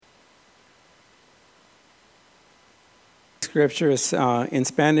scripture is in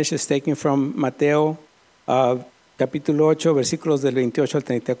Spanish is taken from Mateo capítulo 8, versículos del 28 al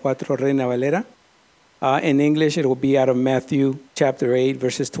 34, Reina Valera. In English, it will be out of Matthew chapter 8,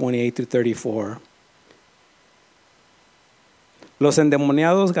 verses 28 to 34. Los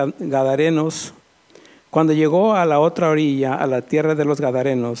endemoniados gadarenos, cuando llegó a la otra orilla, a la tierra de los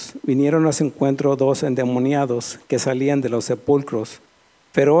gadarenos, vinieron a su encuentro dos endemoniados que salían de los sepulcros,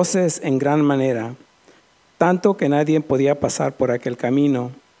 feroces en gran manera, tanto que nadie podía pasar por aquel camino,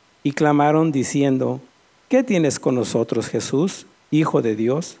 y clamaron diciendo: ¿Qué tienes con nosotros, Jesús, Hijo de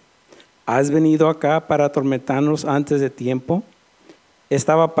Dios? ¿Has venido acá para atormentarnos antes de tiempo?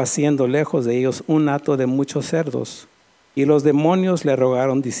 Estaba paciendo lejos de ellos un hato de muchos cerdos, y los demonios le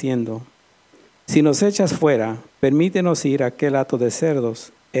rogaron diciendo: si nos echas fuera, permítenos ir a aquel hato de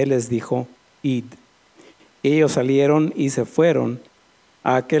cerdos. Él les dijo: id. Ellos salieron y se fueron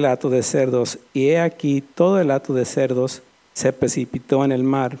a aquel hato de cerdos, y he aquí todo el hato de cerdos se precipitó en el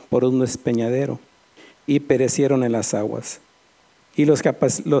mar por un despeñadero, y perecieron en las aguas. Y los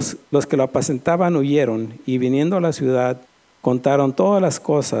que lo apacentaban huyeron, y viniendo a la ciudad, contaron todas las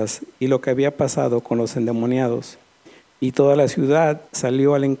cosas y lo que había pasado con los endemoniados. Y toda la ciudad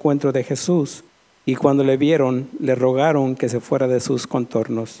salió al encuentro de Jesús, y cuando le vieron, le rogaron que se fuera de sus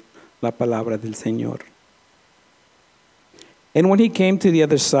contornos. La palabra del Señor. And when he came to the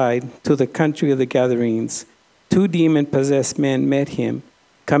other side, to the country of the Gadarenes, 2 demon-possessed men met him,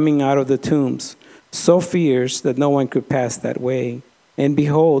 coming out of the tombs, so fierce that no one could pass that way. And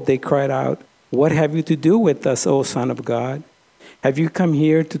behold, they cried out, what have you to do with us, O Son of God? Have you come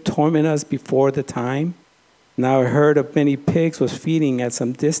here to torment us before the time? Now a herd of many pigs was feeding at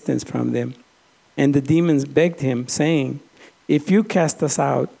some distance from them. And the demons begged him, saying, if you cast us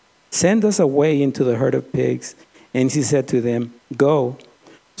out, send us away into the herd of pigs. And he said to them, go.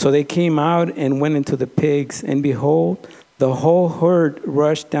 So they came out and went into the pigs, and behold, the whole herd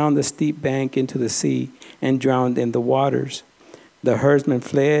rushed down the steep bank into the sea and drowned in the waters. The herdsmen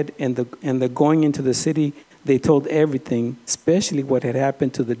fled, and the going into the city, they told everything, especially what had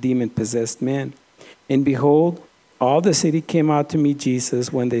happened to the demon-possessed men. And behold, all the city came out to meet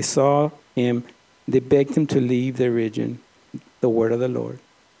Jesus. When they saw him, they begged him to leave their region. The word of the Lord.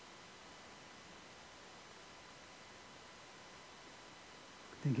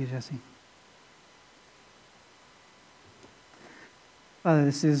 Thank you, Jesse. Father,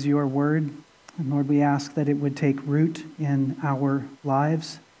 this is your word. And Lord, we ask that it would take root in our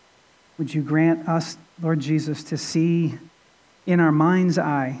lives. Would you grant us, Lord Jesus, to see in our mind's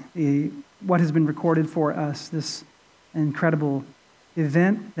eye what has been recorded for us, this incredible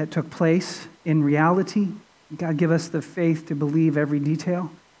event that took place in reality. God, give us the faith to believe every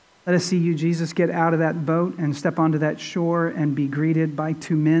detail. Let us see you, Jesus, get out of that boat and step onto that shore and be greeted by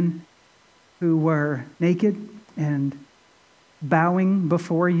 2 men who were naked and bowing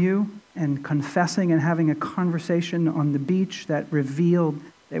before you and confessing and having a conversation on the beach that revealed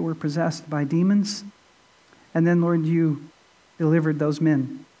they were possessed by demons. And then, Lord, you delivered those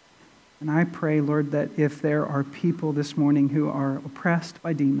men. And I pray, Lord, that if there are people this morning who are oppressed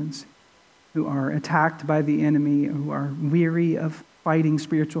by demons, who are attacked by the enemy, who are weary of fighting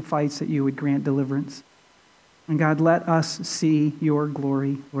spiritual fights, that you would grant deliverance. And God, let us see your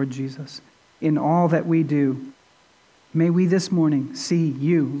glory, Lord Jesus, in all that we do. May we this morning see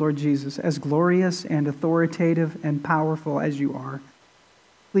you, Lord Jesus, as glorious and authoritative and powerful as you are.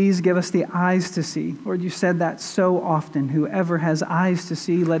 Please give us the eyes to see. Lord, you said that so often. Whoever has eyes to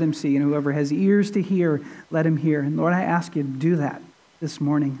see, let him see. And whoever has ears to hear, let him hear. And Lord, I ask you to do that this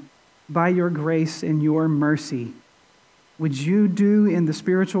morning. By your grace and your mercy, would you do in the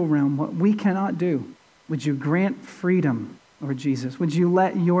spiritual realm what we cannot do? Would you grant freedom, Lord Jesus? Would you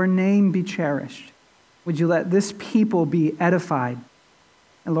let your name be cherished? Would you let this people be edified?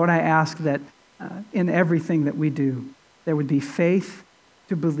 And Lord, I ask that in everything that we do, there would be faith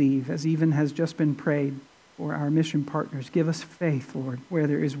to believe, as even has just been prayed for our mission partners. Give us faith, Lord, where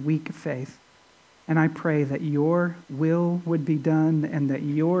there is weak faith. And I pray that your will would be done and that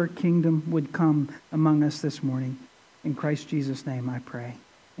your kingdom would come among us this morning. In Christ Jesus' name I pray.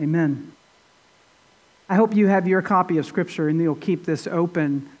 Amen. I hope you have your copy of Scripture and you'll keep this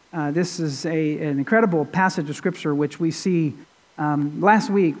open. This is an incredible passage of Scripture which we see last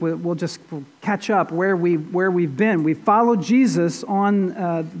week. We'll catch up where we've been. We followed Jesus on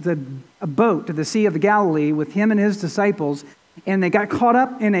a boat to the Sea of the Galilee with him and his disciples, and they got caught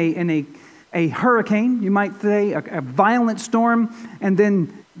up in a hurricane, you might say, a violent storm, and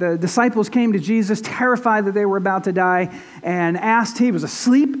then the disciples came to Jesus, terrified that they were about to die, and asked. He was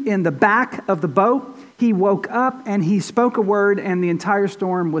asleep in the back of the boat. He woke up and he spoke a word, and the entire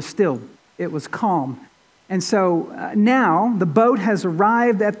storm was stilled. It was calm. And so now the boat has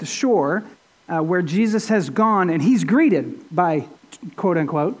arrived at the shore where Jesus has gone, and he's greeted by, quote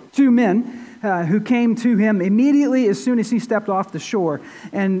unquote, two men who came to him immediately as soon as he stepped off the shore.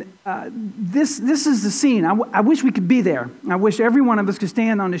 And this is the scene. I wish we could be there. I wish every one of us could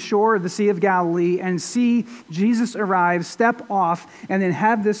stand on the shore of the Sea of Galilee and see Jesus arrive, step off, and then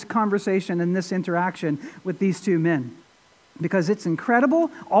have this conversation and this interaction with these two men. Because it's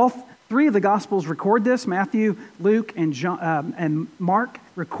incredible. All three of the Gospels record this. Matthew, Luke, and John, and Mark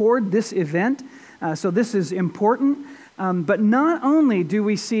record this event. So this is important. But not only do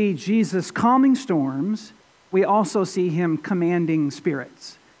we see Jesus calming storms, we also see him commanding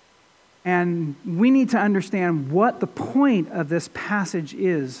spirits. And we need to understand what the point of this passage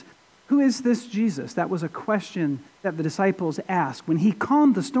is. Who is this Jesus? That was a question that the disciples asked when he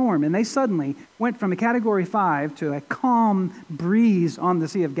calmed the storm, and they suddenly went from a category 5 to a calm breeze on the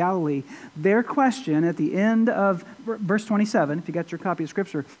Sea of Galilee. Their question at the end of verse 27, if you got your copy of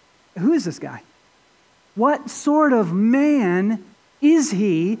Scripture, who is this guy? What sort of man is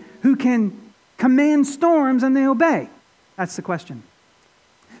he who can command storms and they obey? That's the question.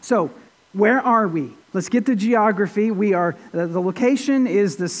 So, where are we? Let's get the geography. We are, the location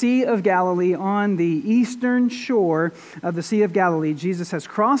is the Sea of Galilee on the eastern shore of the Sea of Galilee. Jesus has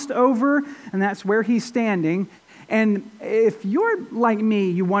crossed over, and that's where he's standing. And if you're like me,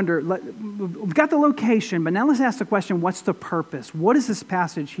 you wonder, we've got the location, but now let's ask the question, what's the purpose? What is this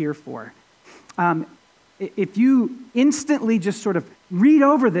passage here for? If you instantly just sort of read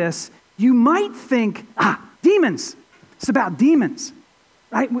over this, you might think, demons. It's about demons.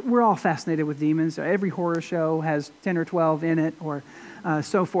 Right? We're all fascinated with demons. Every horror show has 10 or 12 in it, or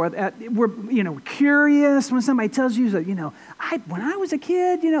so forth. We're curious when somebody tells you that, when I was a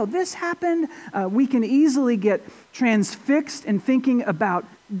kid, this happened. We can easily get transfixed in thinking about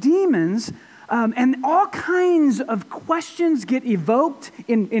demons, and all kinds of questions get evoked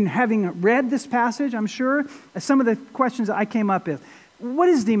in having read this passage, I'm sure. Some of the questions that I came up with. What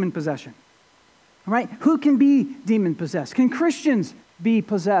is demon possession? Right? Who can be demon possessed? Can Christians be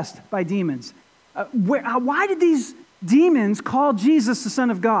possessed by demons? Why did these demons call Jesus the Son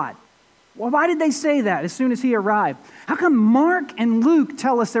of God? Well, why did they say that as soon as he arrived? How come Mark and Luke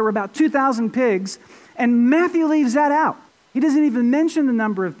tell us there were about 2,000 pigs, and Matthew leaves that out? He doesn't even mention the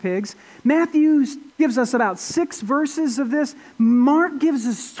number of pigs. Matthew gives us about 6 verses of this. Mark gives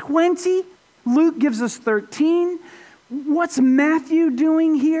us 20. Luke gives us 13. What's Matthew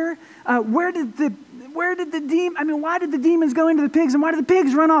doing here? Why did the demons go into the pigs, and why did the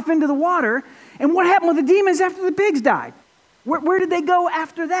pigs run off into the water? And what happened with the demons after the pigs died? Where did they go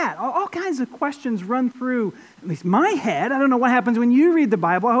after that? All kinds of questions run through at least my head. I don't know what happens when you read the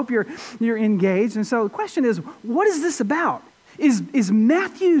Bible. I hope you're engaged. And so the question is, what is this about? Is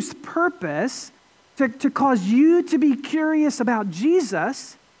Matthew's purpose to cause you to be curious about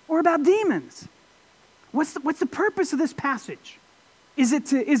Jesus or about demons? What's the purpose of this passage? Is it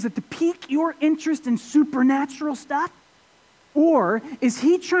to pique your interest in supernatural stuff? Or is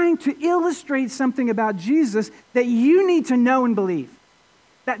he trying to illustrate something about Jesus that you need to know and believe?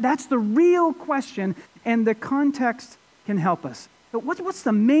 That's the real question, and the context can help us. But what's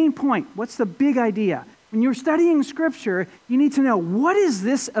the main point? What's the big idea? When you're studying Scripture, you need to know, what is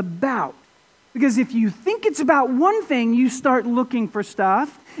this about? Because if you think it's about one thing, you start looking for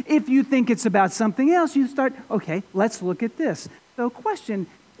stuff. If you think it's about something else, you start, okay, let's look at this. So question,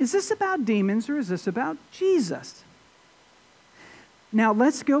 is this about demons or is this about Jesus? Now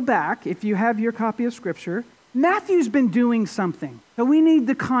let's go back. If you have your copy of Scripture, Matthew's been doing something. So we need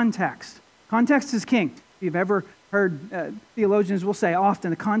the context. Context is king. If you've ever heard theologians will say often,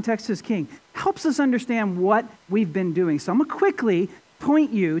 the context is king. Helps us understand what we've been doing. So I'm going to quickly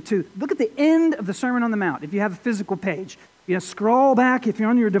point you to look at the end of the Sermon on the Mount. If you have a physical page, scroll back if you're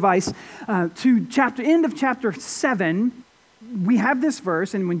on your device to end of chapter 7. We have this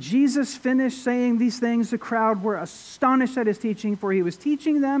verse, and when Jesus finished saying these things, the crowd were astonished at his teaching, for he was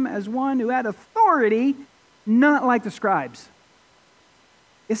teaching them as one who had authority, not like the scribes.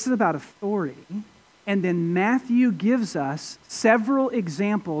 This is about authority. And then Matthew gives us several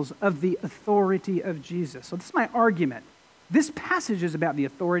examples of the authority of Jesus. So this is my argument. This passage is about the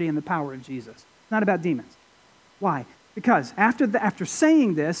authority and the power of Jesus, not about demons. Why? Because after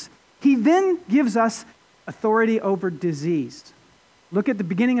saying this, he then gives us authority over disease. Look at the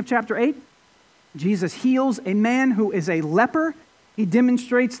beginning of chapter 8. Jesus heals a man who is a leper. He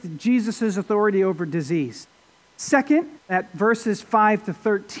demonstrates Jesus' authority over disease. Second, at verses 5 to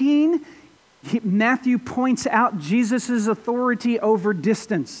 13, Matthew points out Jesus' authority over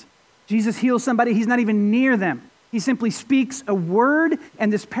distance. Jesus heals somebody, he's not even near them. He simply speaks a word,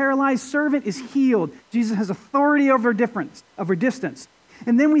 and this paralyzed servant is healed. Jesus has authority over distance.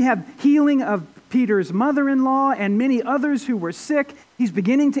 And then we have healing of Peter's mother-in-law and many others who were sick. He's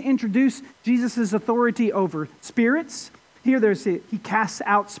beginning to introduce Jesus' authority over spirits. Here he casts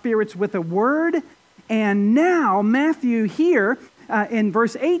out spirits with a word. And now Matthew here in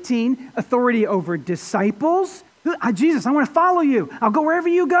verse 18, authority over disciples. Jesus, I want to follow you. I'll go wherever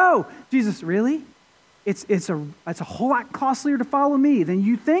you go. Jesus, really? It's a whole lot costlier to follow me than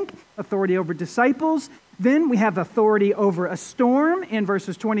you think. Authority over disciples. Then we have authority over a storm in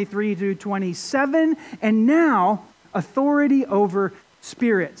verses 23 to 27. And now authority over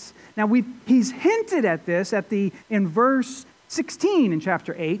spirits. Now he's hinted at this in verse 16 in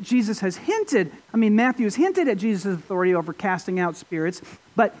chapter 8. Matthew has hinted at Jesus' authority over casting out spirits.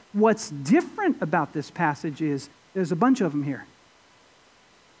 But what's different about this passage is there's a bunch of them here.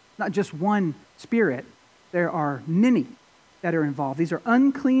 Not just one spirit. There are many that are involved. These are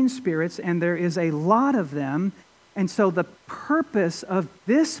unclean spirits, and there is a lot of them. And so the purpose of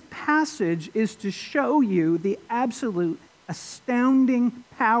this passage is to show you the absolute astounding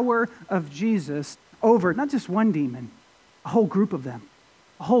power of Jesus over not just one demon, a whole group of them.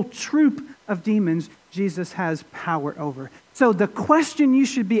 A whole troop of demons Jesus has power over. So the question you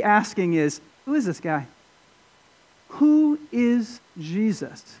should be asking is, who is this guy? Who is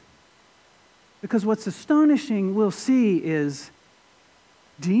Jesus? Because what's astonishing we'll see is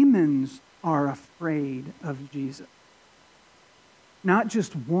demons are afraid of Jesus. Not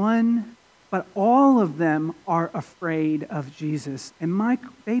just one, but all of them are afraid of Jesus. And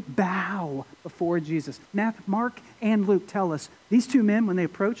they bow before Jesus. Mark and Luke tell us these two men, when they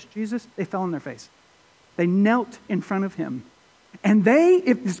approached Jesus, they fell on their face. They knelt in front of him. And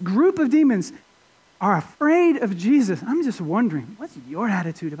if this group of demons are afraid of Jesus, I'm just wondering, what's your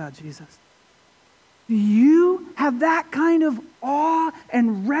attitude about Jesus? Do you have that kind of awe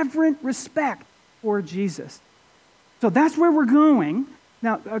and reverent respect for Jesus? So that's where we're going.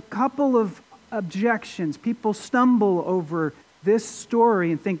 Now, a couple of objections. People stumble over this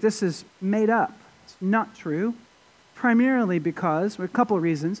story and think this is made up. It's not true. Primarily because, a couple of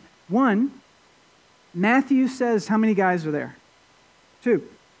reasons. One, Matthew says how many guys are there? 2.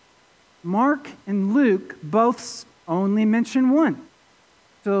 Mark and Luke both only mention 1.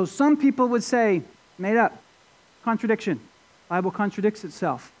 So some people would say, made up, contradiction. Bible contradicts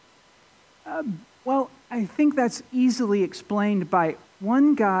itself. Well, I think that's easily explained by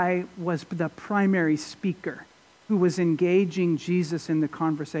one guy was the primary speaker who was engaging Jesus in the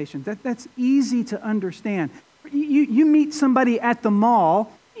conversation. That's easy to understand. You meet somebody at the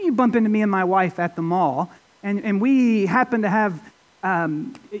mall, you bump into me and my wife at the mall, and we happen to have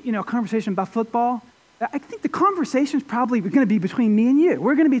a conversation about football. I think the conversation is probably going to be between me and you.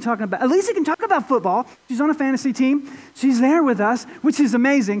 We're going to be talking about, Elisa can talk about football. She's on a fantasy team. She's there with us, which is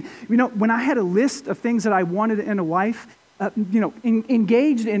amazing. When I had a list of things that I wanted in a wife,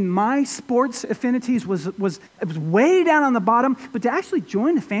 engaged in my sports affinities it was way down on the bottom, but to actually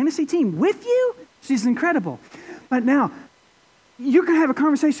join a fantasy team with you, she's incredible. But now, you can have a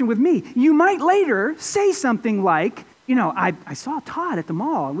conversation with me. You might later say something like, I saw Todd at the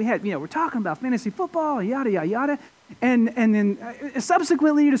mall, and we're talking about fantasy football, yada, yada, yada. And then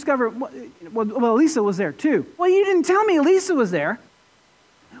subsequently you discover, well, Elisa was there too. Well, you didn't tell me Elisa was there.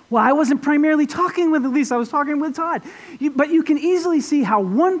 Well, I wasn't primarily talking with Elisa, I was talking with Todd. But you can easily see how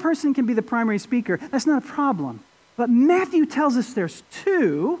one person can be the primary speaker. That's not a problem. But Matthew tells us there's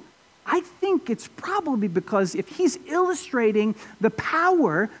 2. I think it's probably because if he's illustrating the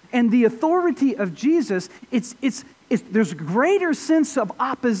power and the authority of Jesus, there's a greater sense of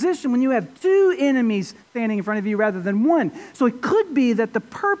opposition when you have 2 enemies standing in front of you rather than 1. So it could be that the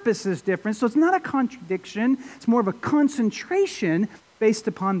purpose is different. So it's not a contradiction. It's more of a concentration based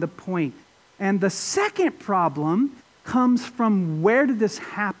upon the point. And the second problem comes from where did this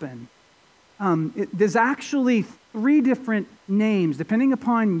happen? There's actually 3 different names. Depending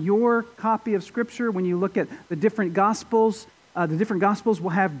upon your copy of Scripture, when you look at the different Gospels will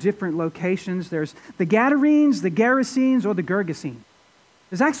have different locations. There's the Gadarenes, the Gerasenes, or the Gergesenes.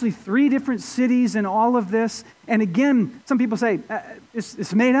 There's actually 3 different cities in all of this. And again, some people say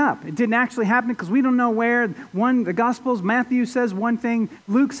it's made up. It didn't actually happen because we don't know where. The Gospels, Matthew says one thing,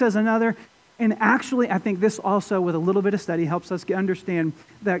 Luke says another. And actually, I think this also, with a little bit of study, helps us understand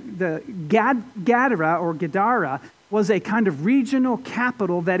that the Gadara was a kind of regional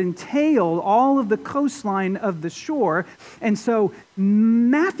capital that entailed all of the coastline of the shore. And so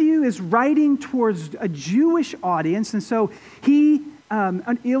Matthew is writing towards a Jewish audience, and so he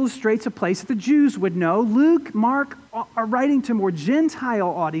illustrates a place that the Jews would know. Luke, Mark are writing to more Gentile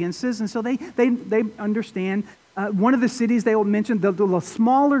audiences, and so they understand one of the cities they will mention, the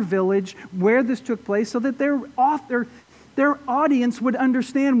smaller village where this took place, so that their audience would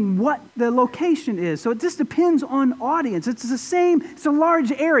understand what the location is. So it just depends on audience. It's the same, it's a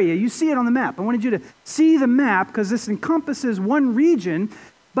large area. You see it on the map. I wanted you to see the map because this encompasses one region,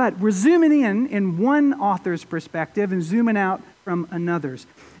 but we're zooming in one author's perspective and zooming out from another's.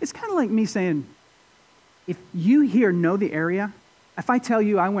 It's kind of like me saying, if you here know the area, if I tell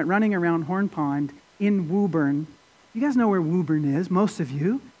you I went running around Horn Pond in Woburn, you guys know where Woburn is, most of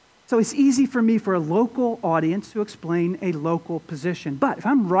you. So it's easy for me, for a local audience, to explain a local position. But if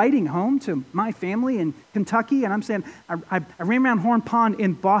I'm writing home to my family in Kentucky and I'm saying, I ran around Horn Pond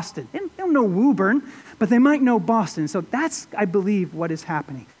in Boston, they don't know Woburn, but they might know Boston. So that's, I believe, what is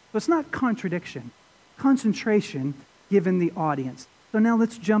happening. So it's not contradiction, concentration given the audience. So now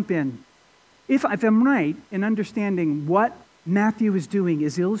let's jump in. If I'm right in understanding what Matthew is doing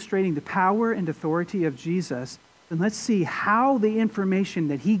is illustrating the power and authority of Jesus, then let's see how the information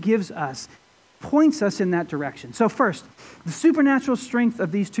that he gives us points us in that direction. So first, the supernatural strength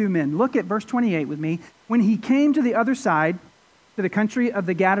of these two men. Look at verse 28 with me. When he came to the other side, to the country of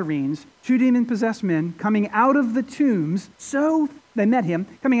the Gadarenes, two demon-possessed men coming out of the tombs, so they met him,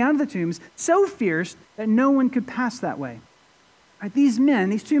 coming out of the tombs, so fierce that no one could pass that way. Right, these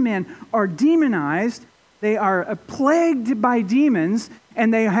two men are demonized. They are plagued by demons,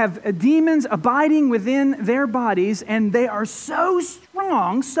 and they have demons abiding within their bodies, and they are so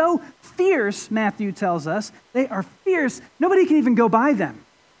strong, so fierce, Matthew tells us. They are fierce. Nobody can even go by them.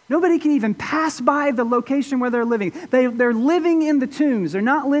 Nobody can even pass by the location where they're living. They're living in the tombs. They're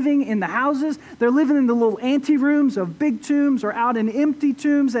not living in the houses. They're living in the little anterooms of big tombs or out in empty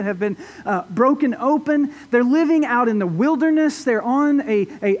tombs that have been broken open. They're living out in the wilderness. They're on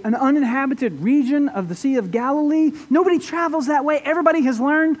an uninhabited region of the Sea of Galilee. Nobody travels that way. Everybody has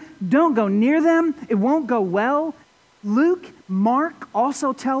learned, don't go near them. It won't go well. Luke, Mark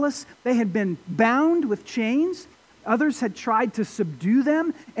also tell us they had been bound with chains. Others had tried to subdue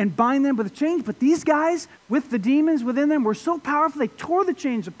them and bind them with chains, but these guys with the demons within them were so powerful, they tore the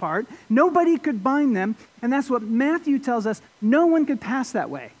chains apart. Nobody could bind them, and that's what Matthew tells us. No one could pass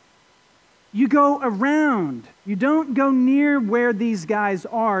that way. You go around. You don't go near where these guys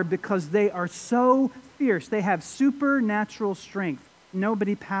are because they are so fierce. They have supernatural strength.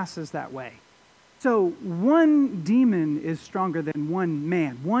 Nobody passes that way. So one demon is stronger than one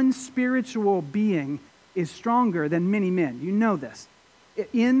man. One spiritual being is stronger than many men. You know this.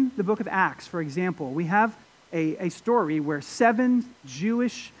 In the book of Acts, for example, we have a story where 7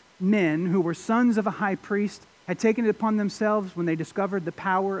 Jewish men who were sons of a high priest had taken it upon themselves when they discovered the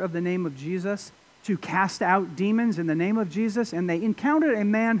power of the name of Jesus to cast out demons in the name of Jesus, and they encountered a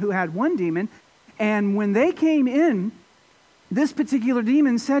man who had one demon, and when they came in, this particular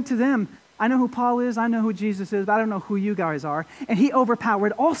demon said to them, I know who Paul is, I know who Jesus is, but I don't know who you guys are. And he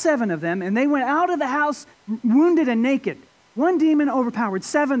overpowered all 7 of them, and they went out of the house wounded and naked. One demon overpowered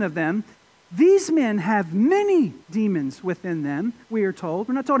 7 of them. These men have many demons within them, we are told.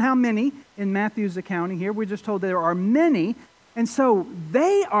 We're not told how many in Matthew's accounting here. We're just told there are many. And so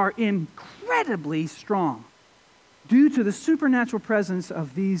they are incredibly strong due to the supernatural presence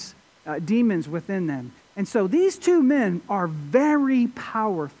of these demons within them. And so these 2 men are very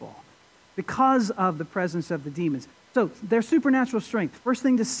powerful because of the presence of the demons. So their supernatural strength. First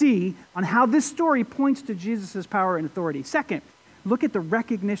thing to see on how this story points to Jesus' power and authority. Second, look at the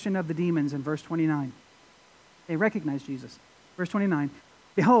recognition of the demons in verse 29. They recognized Jesus. Verse 29,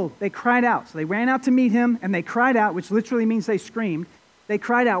 behold, they cried out. So they ran out to meet him, and they cried out, which literally means they screamed. They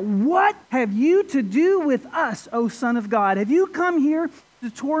cried out, what have you to do with us, O Son of God? Have you come here to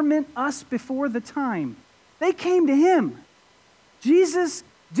torment us before the time? They came to him. Jesus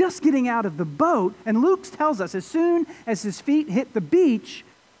just getting out of the boat, and Luke tells us as soon as his feet hit the beach,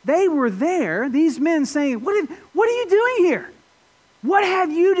 they were there, these men saying, what are you doing here? What have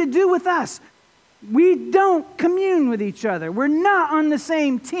you to do with us? We don't commune with each other. We're not on the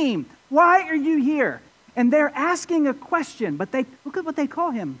same team. Why are you here? And they're asking a question, but look at what they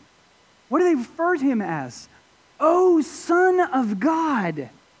call him. What do they refer to him as? Oh, Son of God.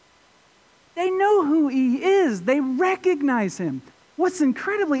 They know who he is. They recognize him. What's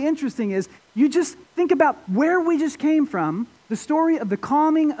incredibly interesting is you just think about where we just came from, the story of the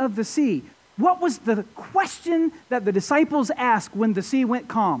calming of the sea. What was the question that the disciples asked when the sea went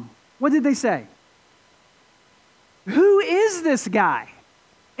calm? What did they say? Who is this guy?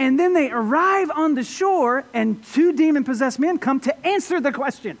 And then they arrive on the shore, and 2 demon-possessed men come to answer the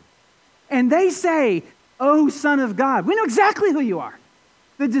question. And they say, oh, Son of God. We know exactly who you are.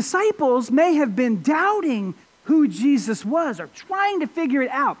 The disciples may have been doubting who Jesus was or trying to figure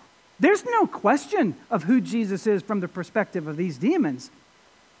it out. There's no question of who Jesus is from the perspective of these demons.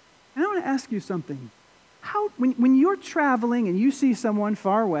 And I want to ask you something. When you're traveling and you see someone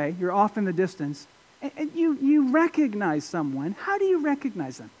far away, you're off in the distance, and you recognize someone, how do you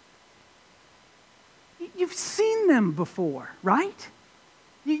recognize them? You've seen them before, right?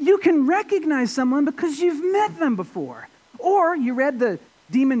 You can recognize someone because you've met them before. Or you read the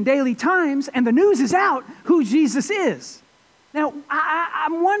Demon Daily Times and the news is out who Jesus is. Now,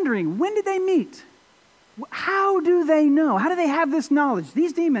 I'm wondering, when did they meet? How do they know? How do they have this knowledge?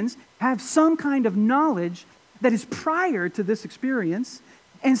 These demons have some kind of knowledge that is prior to this experience.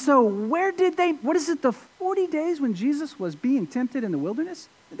 And so what is it, the 40 days when Jesus was being tempted in the wilderness?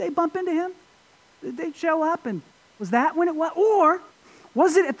 Did they bump into him? Did they show up? And was that when it was? Or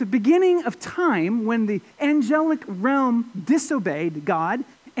was it at the beginning of time when the angelic realm disobeyed God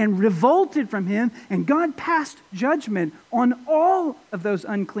and revolted from him, and God passed judgment on all of those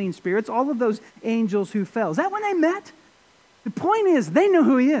unclean spirits, all of those angels who fell? Is that when they met? The point is, they know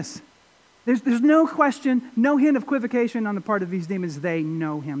who he is. There's no question, no hint of equivocation on the part of these demons. They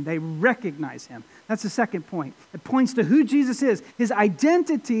know him. They recognize him. That's the second point. It points to who Jesus is, his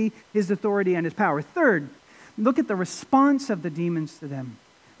identity, his authority, and his power. Third, look at the response of the demons to them.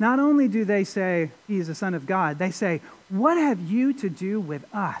 Not only do they say, he is the Son of God, they say, what have you to do with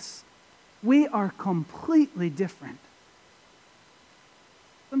us? We are completely different.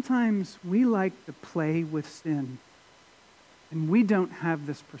 Sometimes we like to play with sin, and we don't have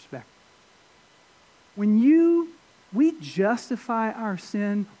this perspective. When we justify our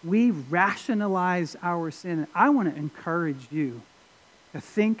sin, we rationalize our sin. I want to encourage you to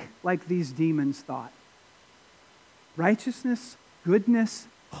think like these demons thought. Righteousness, goodness,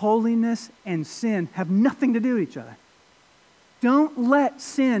 holiness, and sin have nothing to do with each other. Don't let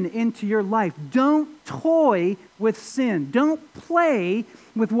sin into your life. Don't toy with sin. Don't play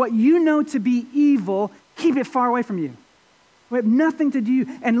with what you know to be evil. Keep it far away from you. We have nothing to do.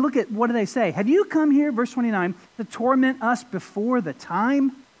 And look at, what do they say? Have you come here, verse 29, to torment us before the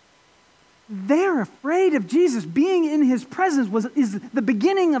time? They're afraid of Jesus. Being in his presence is the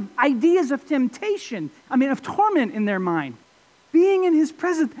beginning of ideas of temptation. Of torment in their mind. Being in his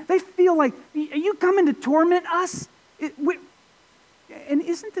presence, they feel like, are you coming to torment us? And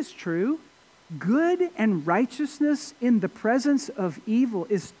isn't this true? Good and righteousness in the presence of evil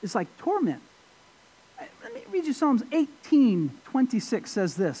is like torment. Let me read you Psalms 18:26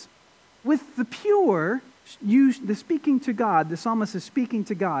 says this. With the pure, speaking to God, the psalmist is speaking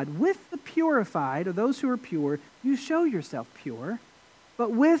to God. With the purified, or those who are pure, you show yourself pure.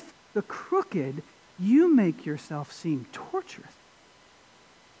 But with the crooked, you make yourself seem torturous.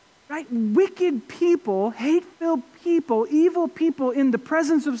 Right? Wicked people, hate-filled people, evil people in the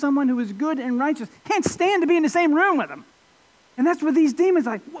presence of someone who is good and righteous can't stand to be in the same room with them. And that's what these demons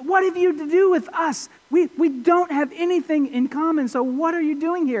are like. What have you to do with us? We don't have anything in common, so what are you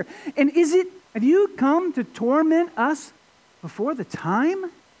doing here? And have you come to torment us before the time?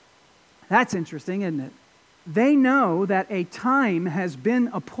 That's interesting, isn't it? They know that a time has been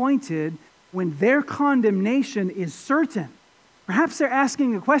appointed when their condemnation is certain. Perhaps they're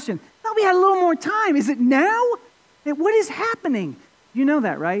asking a question. Thought we had a little more time. Is it now? What is happening? You know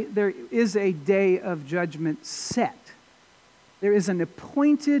that, right? There is a day of judgment set. There is an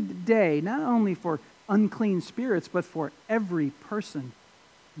appointed day, not only for unclean spirits, but for every person,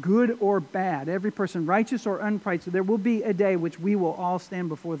 good or bad, every person, righteous or unrighteous. There will be a day which we will all stand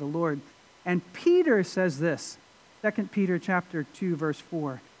before the Lord. And Peter says this, 2 Peter chapter 2, verse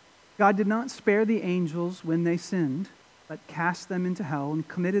 4. God did not spare the angels when they sinned, but cast them into hell and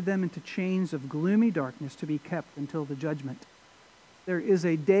committed them into chains of gloomy darkness to be kept until the judgment. There is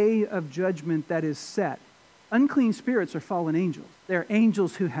a day of judgment that is set. Unclean spirits are fallen angels. They're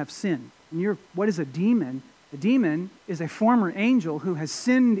angels who have sinned. And what is a demon? A demon is a former angel who has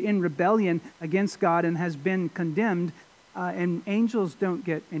sinned in rebellion against God and has been condemned. And angels don't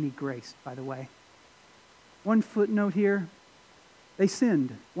get any grace, by the way. One footnote here. They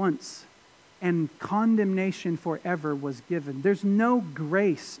sinned once, and condemnation forever was given. There's no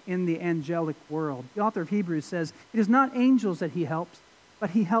grace in the angelic world. The author of Hebrews says, it is not angels that he helps,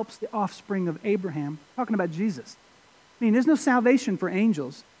 but he helps the offspring of Abraham. Talking about Jesus. There's no salvation for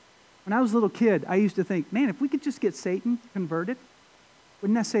angels. When I was a little kid, I used to think, man, if we could just get Satan converted,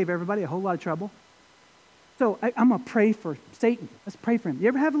 wouldn't that save everybody a whole lot of trouble? So I'm going to pray for Satan. Let's pray for him. You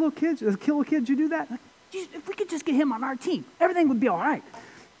ever have a little kid? As a little kid, you do that? If we could just get him on our team, everything would be all right.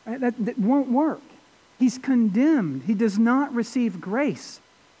 That won't work. He's condemned. He does not receive grace.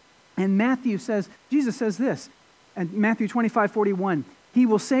 And Jesus says this, in Matthew 25:41, he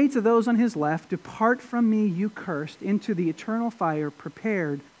will say to those on his left, depart from me, you cursed, into the eternal fire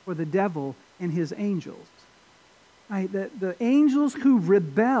prepared for the devil and his angels. Right? The angels who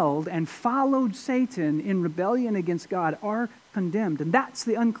rebelled and followed Satan in rebellion against God are condemned. And that's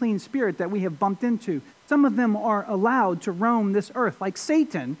the unclean spirit that we have bumped into. Some of them are allowed to roam this earth, like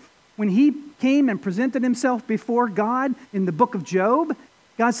Satan. When he came and presented himself before God in the book of Job,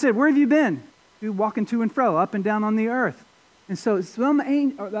 God said, "Where have you been?" "You walking to and fro, up and down on the earth." And so some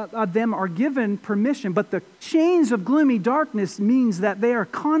of them are given permission, but the chains of gloomy darkness means that their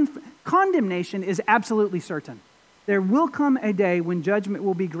condemnation is absolutely certain. There will come a day when judgment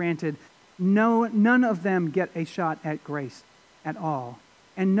will be granted. None of them get a shot at grace at all.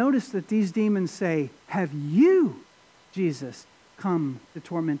 And notice that these demons say, "Have you, Jesus, come to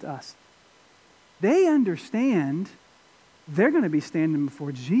torment us?" They understand they're going to be standing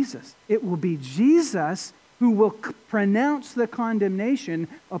before Jesus. It will be Jesus who will pronounce the condemnation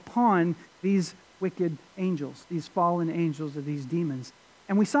upon these wicked angels, these fallen angels of these demons.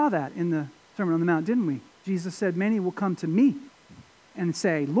 And we saw that in the Sermon on the Mount, didn't we? Jesus said, "Many will come to me and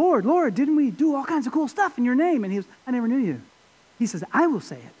say, 'Lord, Lord, didn't we do all kinds of cool stuff in your name?' And he goes, 'I never knew you.'" He says, "I will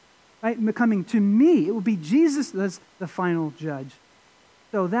say it." Right? Coming to me. It will be Jesus that's the final judge.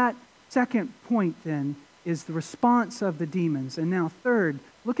 So that second point then is the response of the demons. And now third,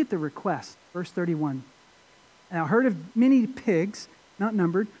 look at the request. Verse 31. "Now a herd of many pigs, not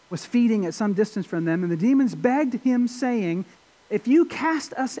numbered, was feeding at some distance from them, and the demons begged him, saying, 'If you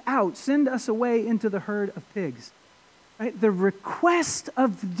cast us out, send us away into the herd of pigs.'" Right? The request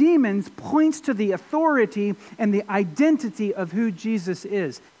of the demons points to the authority and the identity of who Jesus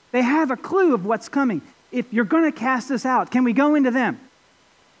is. They have a clue of what's coming. If you're going to cast us out, can we go into them?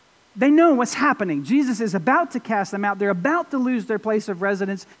 They know what's happening. Jesus is about to cast them out. They're about to lose their place of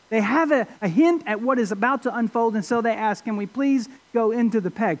residence. They have a hint at what is about to unfold, and so they ask, "Can we please go into the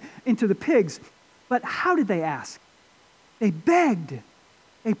pigs?" But how did they ask? They begged.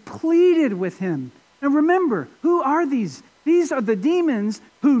 They pleaded with him. Now remember, who are these? These are the demons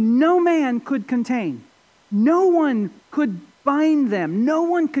who no man could contain. No one could bind them. No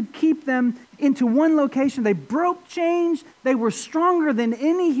one could keep them into one location. They broke chains. They were stronger than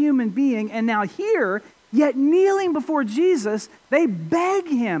any human being. And now here, yet kneeling before Jesus, they beg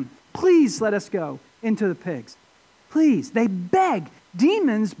him, "Please let us go into the pigs." Please. They beg.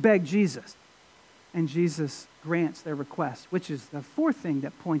 Demons beg Jesus. And Jesus grants their request, which is the fourth thing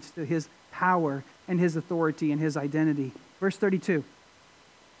that points to his power and his authority and his identity. Verse 32.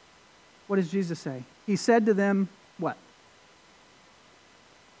 What does Jesus say? He said to them, what?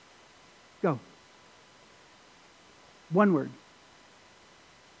 Go. One word.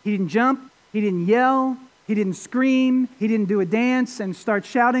 He didn't jump. He didn't yell. He didn't scream. He didn't do a dance and start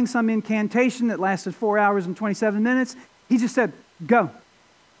shouting some incantation that lasted 4 hours and 27 minutes. He just said, "Go."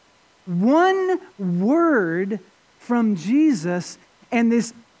 One word from Jesus, and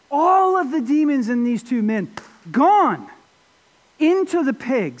all of the demons in these two men gone into the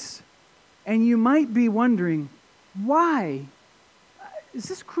pigs. And you might be wondering, why? Is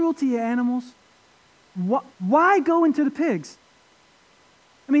this cruelty to animals? Why go into the pigs?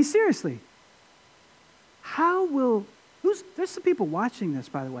 I mean, seriously. There's some people watching this,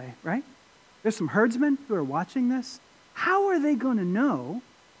 by the way, right? There's some herdsmen who are watching this. How are they going to know?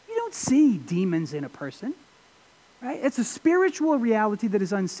 You don't see demons in a person, right? It's a spiritual reality that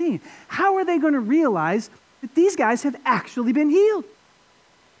is unseen. How are they going to realize that these guys have actually been healed?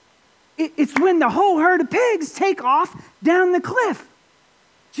 It's when the whole herd of pigs take off down the cliff.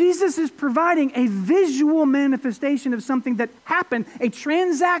 Jesus is providing a visual manifestation of something that happened, a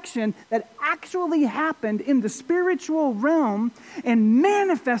transaction that actually happened in the spiritual realm and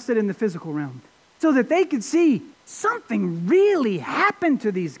manifested in the physical realm, so that they could see something really happened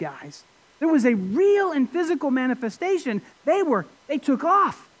to these guys. There was a real and physical manifestation. They took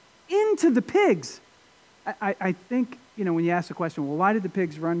off into the pigs. I think, when you ask the question, well, why did the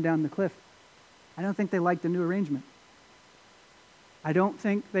pigs run down the cliff? I don't think they liked the new arrangement. I don't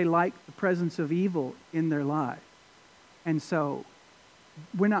think they liked the presence of evil in their lives. And so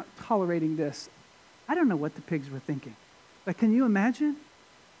we're not tolerating this. I don't know what the pigs were thinking. But can you imagine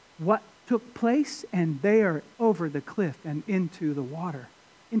what took place? And they are over the cliff and into the water,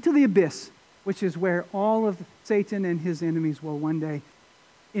 into the abyss, which is where all of Satan and his enemies will one day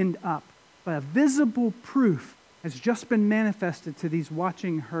end up. But a visible proof has just been manifested to these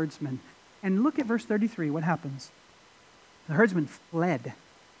watching herdsmen. And look at verse 33. What happens? The herdsmen fled,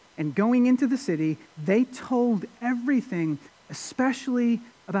 and going into the city, they told everything, especially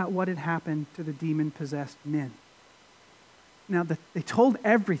about what had happened to the demon-possessed men. Now, they told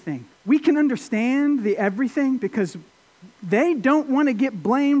everything. We can understand the everything because they don't want to get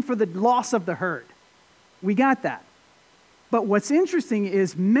blamed for the loss of the herd. We got that. But what's interesting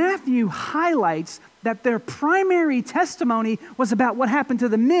is Matthew highlights that their primary testimony was about what happened to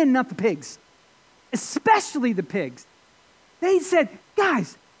the men, not the pigs, especially the pigs. They said,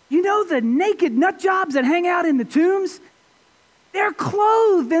 guys, you know the naked nut jobs that hang out in the tombs? They're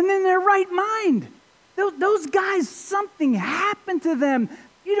clothed and in their right mind. Those guys, something happened to them.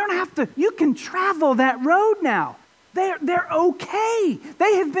 You don't have to, you can travel that road now. They're okay.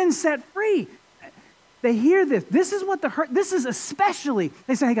 They have been set free. They hear this. This is what this is especially,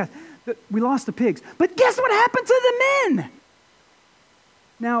 they say, hey guys, we lost the pigs. But guess what happened to the men?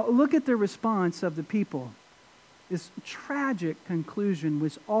 Now look at the response of the people. This tragic conclusion,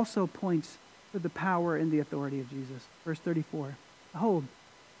 which also points to the power and the authority of Jesus. Verse 34, behold,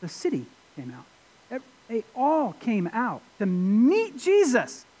 the city came out. They all came out to meet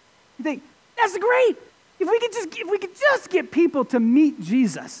Jesus. You think, that's great. If we could just get people to meet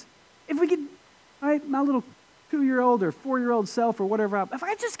Jesus. If we could, right, my little 2-year-old or 4-year-old self or whatever, if I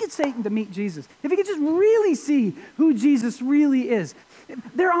could just get Satan to meet Jesus, if he could just really see who Jesus really is.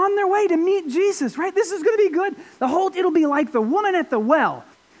 They're on their way to meet Jesus, right? This is going to be good. It'll be like the woman at the well,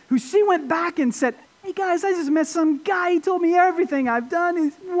 who she went back and said, hey guys, I just met some guy. He told me everything I've done.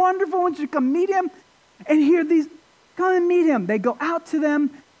 He's wonderful. I want you to come meet him. And here come and meet him. They go out to them,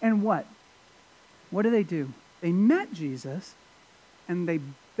 and what? What do? They met Jesus, and they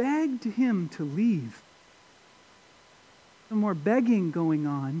begged him to leave. Some more begging going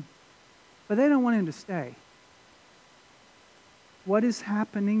on, but they don't want him to stay. What is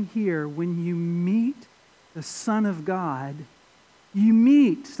happening here when you meet the Son of God? You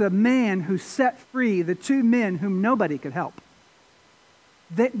meet the man who set free the 2 men whom nobody could help.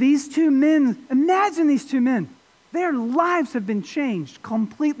 These 2 men, imagine these 2 men. Their lives have been changed,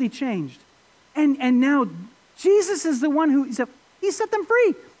 completely changed. And now Jesus is the one he set them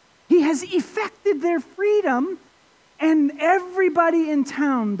free. He has effected their freedom, and everybody in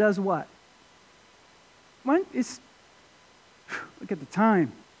town does what? Look at the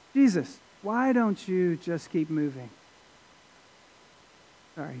time. Jesus, why don't you just keep moving?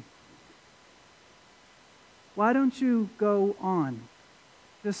 Sorry. Why don't you go on?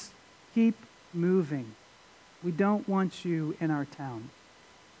 Just keep moving. We don't want you in our town.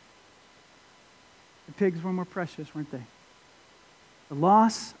 The pigs were more precious, weren't they? The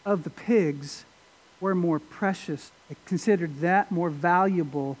loss of the pigs were more precious. They considered that more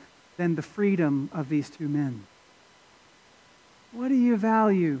valuable than the freedom of these 2 men. What do you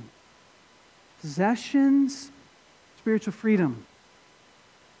value? Possessions, spiritual freedom.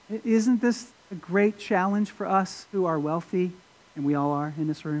 Isn't this a great challenge for us who are wealthy, and we all are in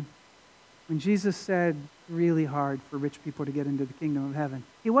this room? When Jesus said really hard for rich people to get into the kingdom of heaven,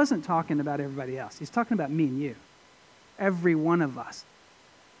 he wasn't talking about everybody else. He's talking about me and you. Every one of us.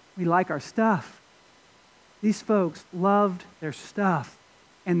 We like our stuff. These folks loved their stuff,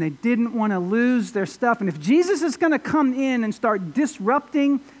 and they didn't want to lose their stuff. And if Jesus is going to come in and start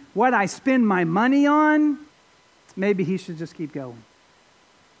disrupting what I spend my money on, maybe he should just keep going.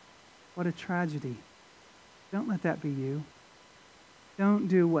 What a tragedy. Don't let that be you. Don't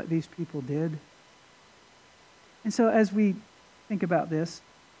do what these people did. And so as we think about this,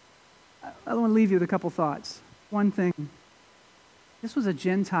 I want to leave you with a couple thoughts. One thing, this was a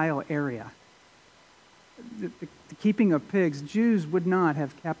Gentile area. The keeping of pigs, Jews would not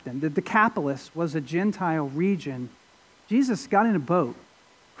have kept them. The Decapolis was a Gentile region. Jesus got in a boat,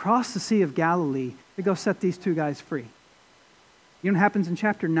 crossed the Sea of Galilee to go set these 2 guys free. You know what happens in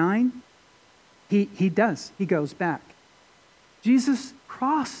chapter 9? He does. He goes back. Jesus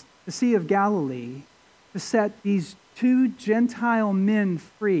crossed the Sea of Galilee to set these 2 Gentile men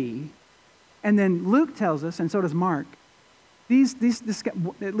free. And then Luke tells us, and so does Mark,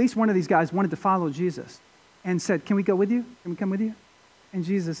 at least one of these guys wanted to follow Jesus and said, can we go with you? Can we come with you? And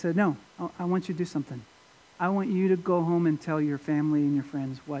Jesus said, no, I want you to do something. I want you to go home and tell your family and your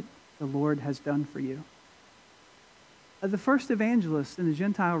friends what the Lord has done for you. The first evangelists in the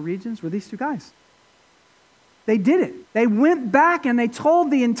Gentile regions were these 2 guys. They did it. They went back and they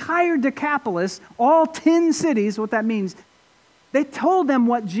told the entire Decapolis, all 10 cities, what that means. They told them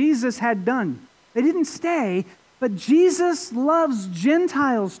what Jesus had done. They didn't stay, but Jesus loves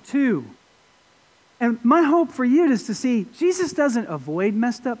Gentiles too. And my hope for you is to see Jesus doesn't avoid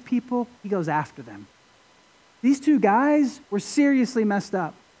messed up people. He goes after them. These 2 guys were seriously messed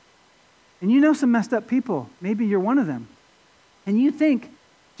up. And you know some messed up people. Maybe you're one of them. And you think,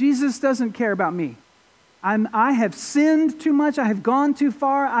 Jesus doesn't care about me. I have sinned too much. I have gone too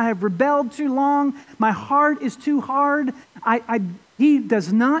far. I have rebelled too long. My heart is too hard. He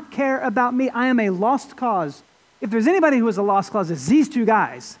does not care about me. I am a lost cause. If there's anybody who is a lost cause, it's these 2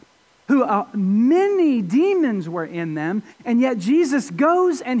 guys who many demons were in them, and yet Jesus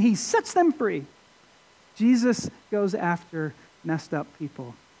goes and he sets them free. Jesus goes after messed up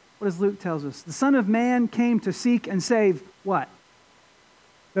people. What does Luke tells us? The Son of Man came to seek and save what?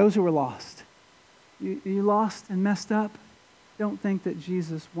 Those who were lost. You lost and messed up? Don't think that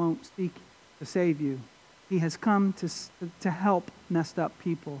Jesus won't seek to save you. He has come to help messed up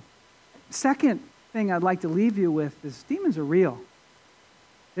people. Second thing I'd like to leave you with is demons are real.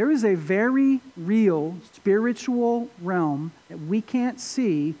 There is a very real spiritual realm that we can't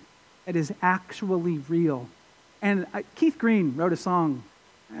see that is actually real. And Keith Green wrote a song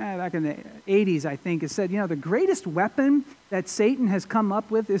back in the 80s, I think. It said, the greatest weapon that Satan has come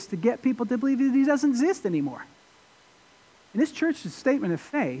up with is to get people to believe that he doesn't exist anymore. In this church's statement of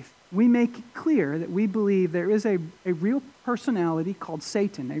faith, we make it clear that we believe there is a real personality called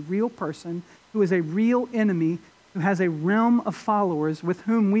Satan, a real person who is a real enemy, who has a realm of followers with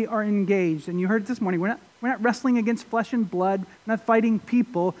whom we are engaged. And you heard it this morning, we're not wrestling against flesh and blood, we're not fighting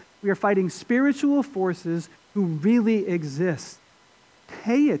people, we are fighting spiritual forces who really exist.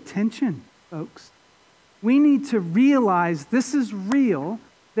 Pay attention, folks. We need to realize this is real.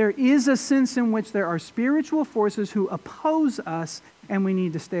 There is a sense in which there are spiritual forces who oppose us, and we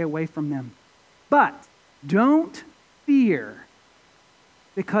need to stay away from them. But don't fear,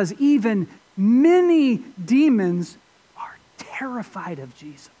 because even many demons are terrified of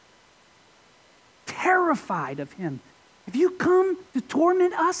Jesus. Terrified of him. If you come to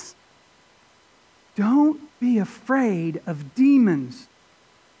torment us, don't be afraid of demons.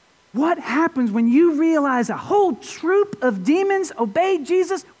 What happens when you realize a whole troop of demons obeyed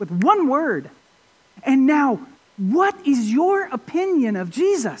Jesus with one word? And now, what is your opinion of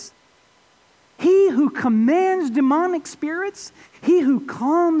Jesus? He who commands demonic spirits, he who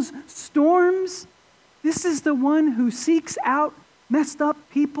calms storms, this is the one who seeks out messed up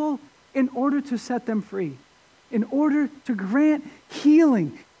people in order to set them free, in order to grant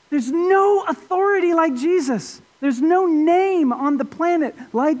healing. There's no authority like Jesus. There's no name on the planet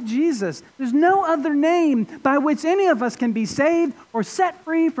like Jesus. There's no other name by which any of us can be saved or set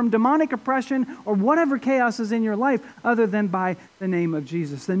free from demonic oppression or whatever chaos is in your life other than by the name of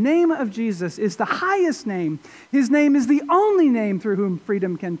Jesus. The name of Jesus is the highest name. His name is the only name through whom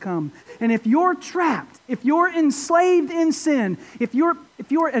freedom can come. And if you're trapped, if you're enslaved in sin, if you're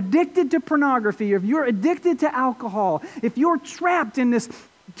addicted to pornography, if you're addicted to alcohol, if you're trapped in this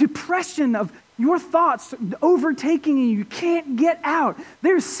depression of your thoughts overtaking you can't get out,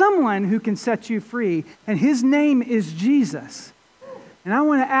 there's someone who can set you free, and his name is Jesus. And I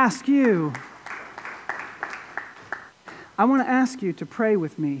want to ask you to pray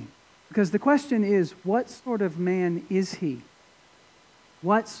with me, because the question is, what sort of man is he?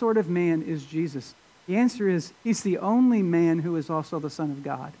 What sort of man is Jesus? The answer is, he's the only man who is also the Son of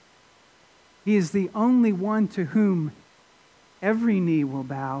God. He is the only one to whom every knee will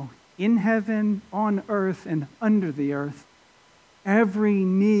bow, in heaven, on earth, and under the earth. Every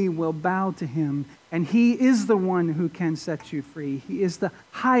knee will bow to him, and he is the one who can set you free. He is the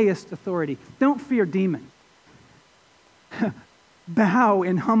highest authority. Don't fear demons. Bow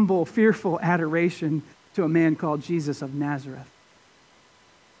in humble, fearful adoration to a man called Jesus of Nazareth.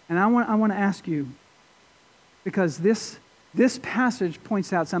 And I want to ask you, because this passage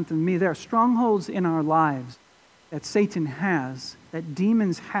points out something to me. There are strongholds in our lives that Satan has, that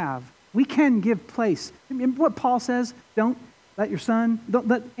demons have. We can give place. Remember what Paul says? Don't let the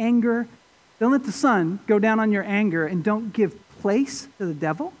sun go down on your anger, and don't give place to the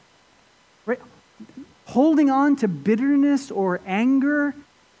devil. Right? Holding on to bitterness or anger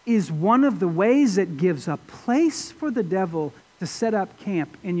is one of the ways that gives a place for the devil to set up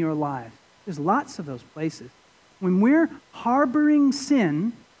camp in your life. There's lots of those places. When we're harboring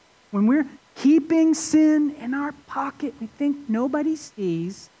sin, when we're keeping sin in our pocket, we think nobody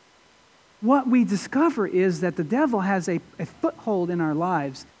sees. What we discover is that the devil has a foothold in our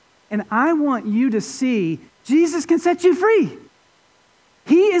lives. And I want you to see Jesus can set you free.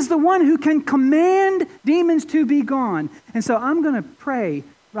 He is the one who can command demons to be gone. And so I'm going to pray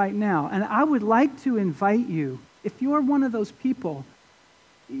right now. And I would like to invite you, if you're one of those people,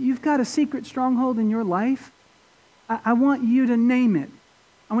 you've got a secret stronghold in your life, I want you to name it.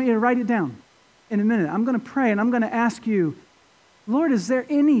 I want you to write it down in a minute. I'm going to pray, and I'm going to ask you, Lord, is there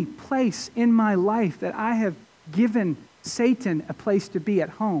any place in my life that I have given Satan a place to be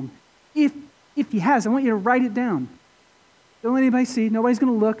at home? If he has, I want you to write it down. Don't let anybody see. Nobody's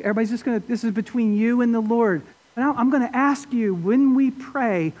going to look. Everybody's just going to, this is between you and the Lord. But I'm going to ask you, when we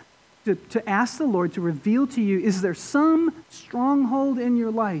pray, to ask the Lord to reveal to you, is there some stronghold in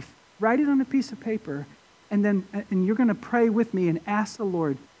your life? Write it on a piece of paper, and you're going to pray with me and ask the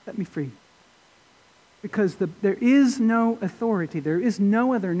Lord, Set me free. Because there is no authority, there is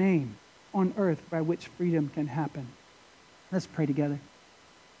no other name on earth by which freedom can happen. Let's pray together.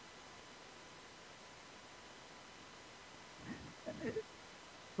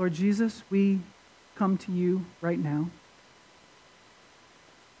 Lord Jesus, we come to you right now,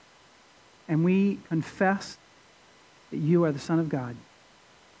 and we confess that you are the Son of God.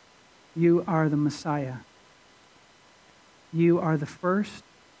 You are the Messiah. You are the first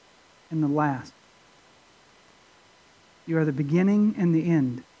and the last. You are the beginning and the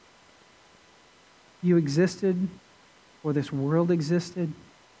end. You existed before this world existed.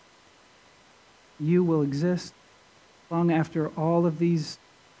 You will exist long after all of these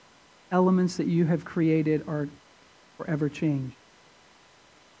elements that you have created are forever changed.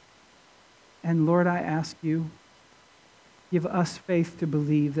 And Lord, I ask you, give us faith to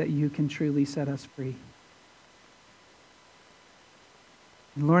believe that you can truly set us free.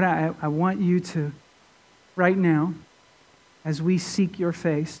 And Lord, I want you to, right now, as we seek your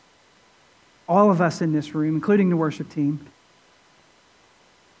face, all of us in this room, including the worship team,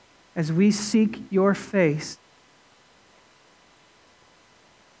 as we seek your face,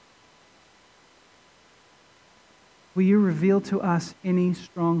 will you reveal to us any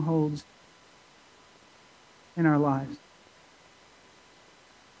strongholds in our lives?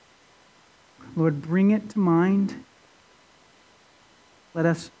 Lord, bring it to mind. Let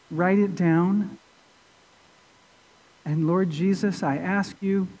us write it down. And Lord Jesus, I ask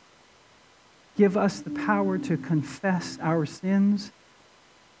you, give us the power to confess our sins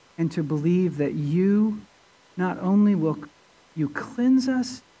and to believe that you not only will you cleanse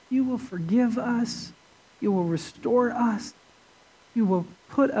us, you will forgive us, you will restore us, you will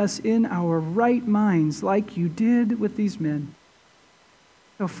put us in our right minds like you did with these men.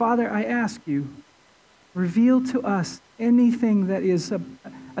 So, Father, I ask you, reveal to us anything that is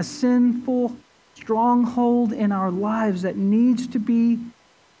a sinful stronghold in our lives that needs to be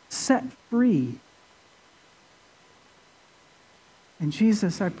set free. And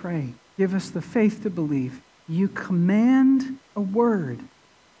Jesus, I pray, give us the faith to believe. You command a word,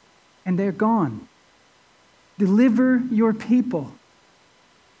 and they're gone. Deliver your people.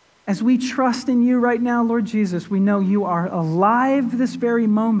 As we trust in you right now, Lord Jesus, we know you are alive this very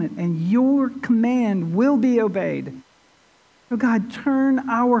moment, and your command will be obeyed. So God, turn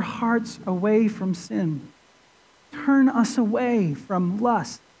our hearts away from sin. Turn us away from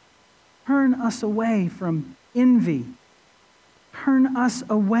lust. Turn us away from envy. Turn us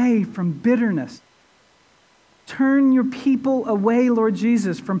away from bitterness. Turn your people away, Lord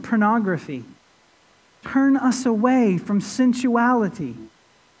Jesus, from pornography. Turn us away from sensuality.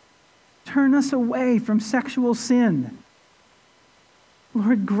 Turn us away from sexual sin.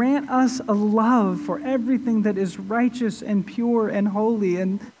 Lord, grant us a love for everything that is righteous and pure and holy.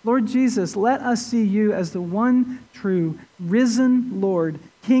 And Lord Jesus, let us see you as the one true, risen Lord,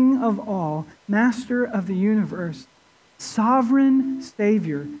 King of all, Master of the universe, sovereign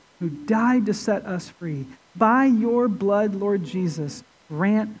Savior who died to set us free. By your blood, Lord Jesus,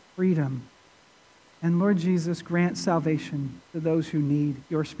 grant freedom. And Lord Jesus, grant salvation to those who need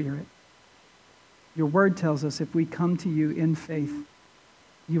your Spirit. Your word tells us if we come to you in faith,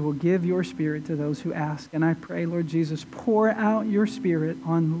 you will give your Spirit to those who ask. And I pray, Lord Jesus, pour out your Spirit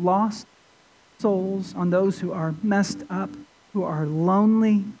on lost souls, on those who are messed up, who are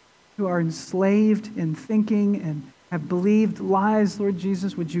lonely, who are enslaved in thinking and have believed lies. Lord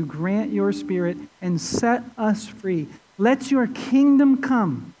Jesus, would you grant your Spirit and set us free? Let your kingdom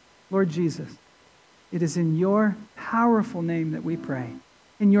come, Lord Jesus. It is in your powerful name that we pray,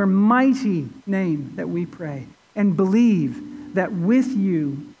 in your mighty name that we pray, and believe that with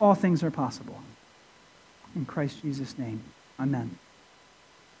you all things are possible. In Christ Jesus' name, amen.